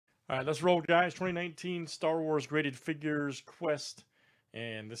All right, let's roll, guys. 2019 Star Wars Graded Figures Quest.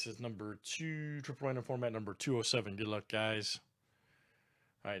 And this is number 2, triple random format number 207. Good luck, guys.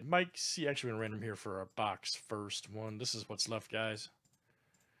 All right, Mike C. Actually, we're going to random here for our box first one. This is what's left, guys.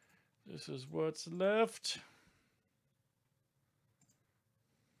 This is what's left.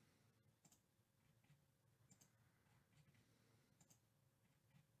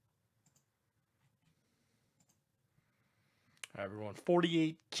 All right, we're going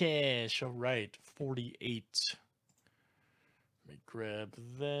 48 cash. All right, 48. Let me grab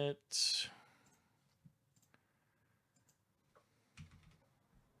that. It's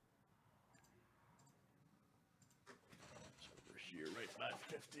over here, right by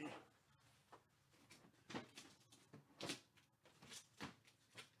 50.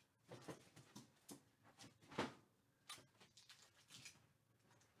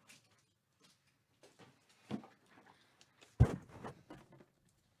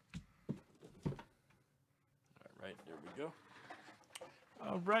 All right, there we go.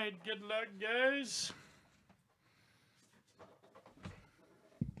 All right, good luck, guys.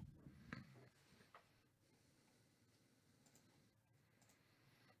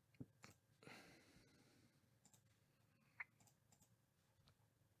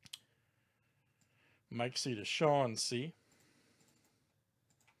 Mike C to Sean C.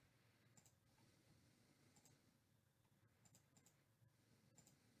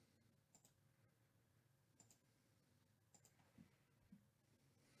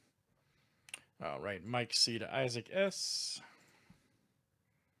 All right, Mike C to Isaac S.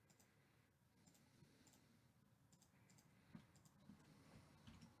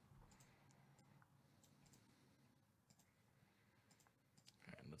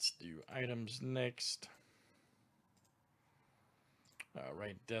 And let's do items next. All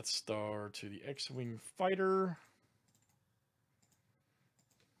right, Death Star to the X-Wing Fighter.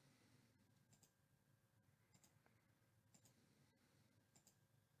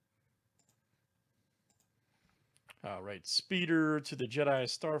 All right, Speeder to the Jedi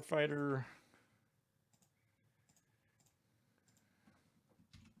Starfighter.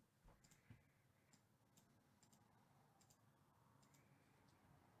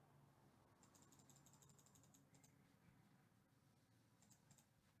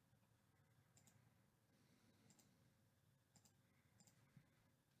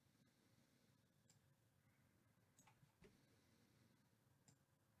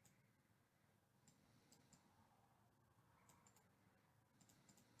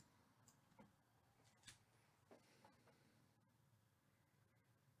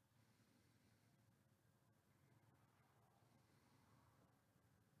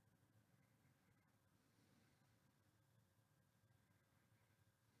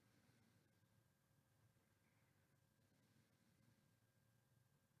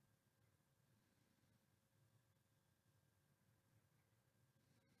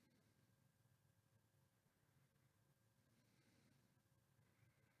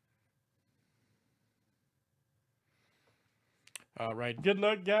 All right, good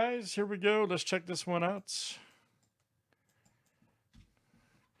luck, guys. Here we go. Let's check this one out.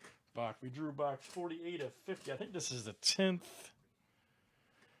 We drew box 48 of 50. I think this is the 10th.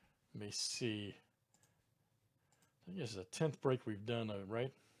 Let me see. I think this is the 10th break we've done,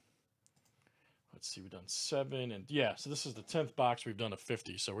 right? Let's see, we've done 7. And yeah, so this is the 10th box we've done of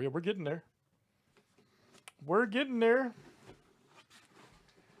 50. So we're getting there. We're getting there.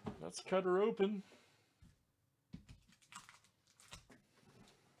 Let's cut her open.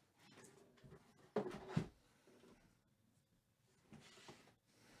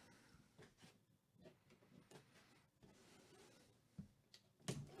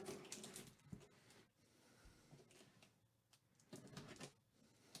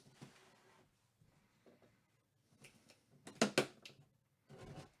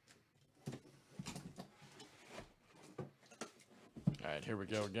 All right, here we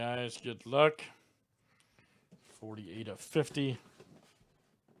go, guys. Good luck. 48 of 50.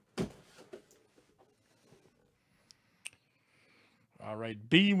 All right,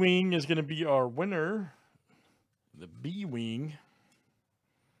 B-Wing is going to be our winner. The B-Wing.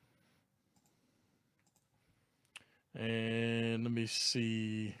 And let me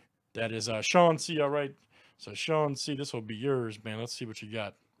see. That is Sean C. All right. So Sean C., this will be yours, man. Let's see what you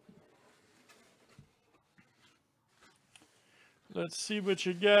got. Let's see what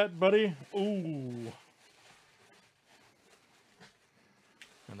you got, buddy. Ooh.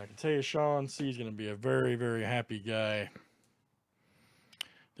 And I can tell you Sean C. is going to be a very, very happy guy.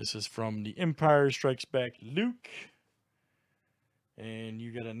 This is from The Empire Strikes Back Luke. And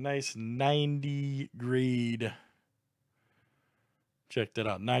you got a nice 90 grade Check that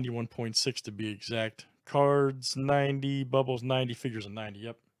out. 91.6 to be exact. Cards 90, bubbles 90, figures a 90.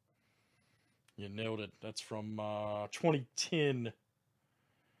 Yep. You nailed it. That's from 2010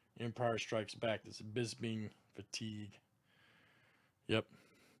 Empire Strikes Back. This is Bisbing Fatigue. Yep.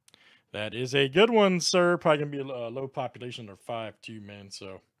 That is a good one, sir. Probably going to be a low population or 5 too, man.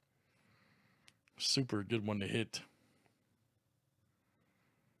 So, super good one to hit.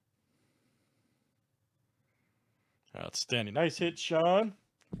 Outstanding. Nice hit, Sean.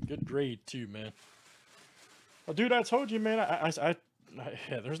 Good grade too, man. Well, dude, I told you, man.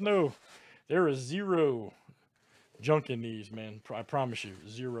 Yeah, there is zero junk in these, man. I promise you,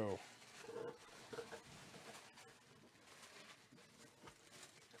 zero.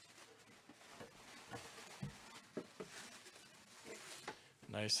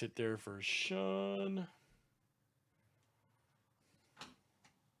 Nice hit there for Sean.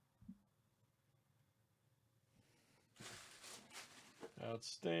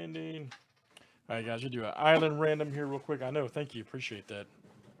 Outstanding. All right, guys, we'll do an island random here real quick. I know. Thank you. Appreciate that.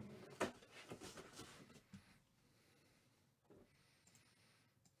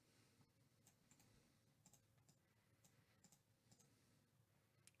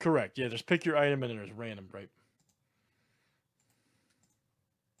 Correct. Yeah, just pick your item and then there's random, right?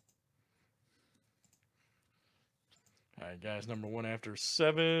 All right, guys, number 1 after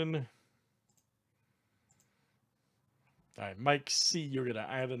 7. All right, Mike C, you're going to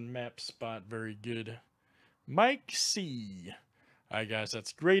island map spot. Very good. Mike C. All right, guys,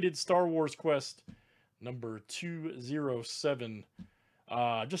 that's graded Star Wars Quest number 207.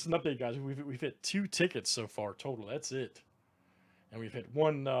 Just an update, guys. We've hit 2 tickets so far total. That's it. And we've hit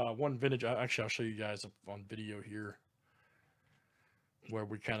one vintage. Actually, I'll show you guys on video here where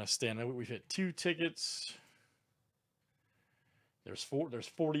we kind of stand. We've hit 2 tickets. There's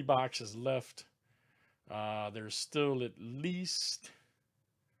 40 boxes left. There's still at least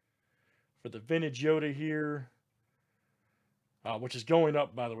for the vintage Yoda here, which is going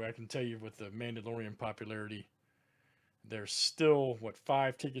up, by the way. I can tell you with the Mandalorian popularity. There's still,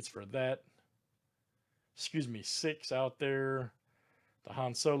 5 tickets for that. Excuse me, 6 out there. The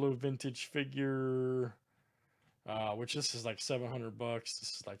Han Solo vintage figure, which this is like $700.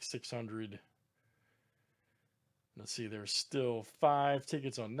 This is like 600. Let's see, there's still 5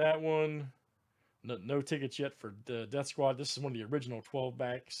 tickets on that one. No tickets yet for the Death Squad. This is one of the original 12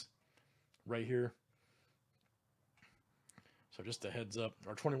 backs right here. So just a heads up,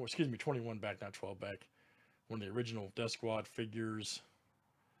 or 21 back, not 12 back. One of the original Death Squad figures.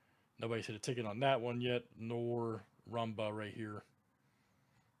 Nobody's hit a ticket on that one yet, nor Rumba right here.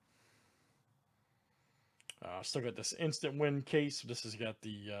 Still got this instant win case. This has got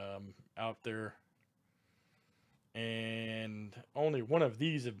the out there. And only one of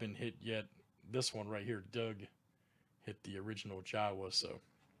these have been hit yet. This one right here, Doug, hit the original Jawa. So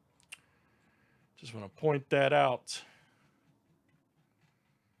just want to point that out.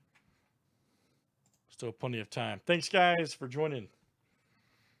 Still plenty of time. Thanks, guys, for joining.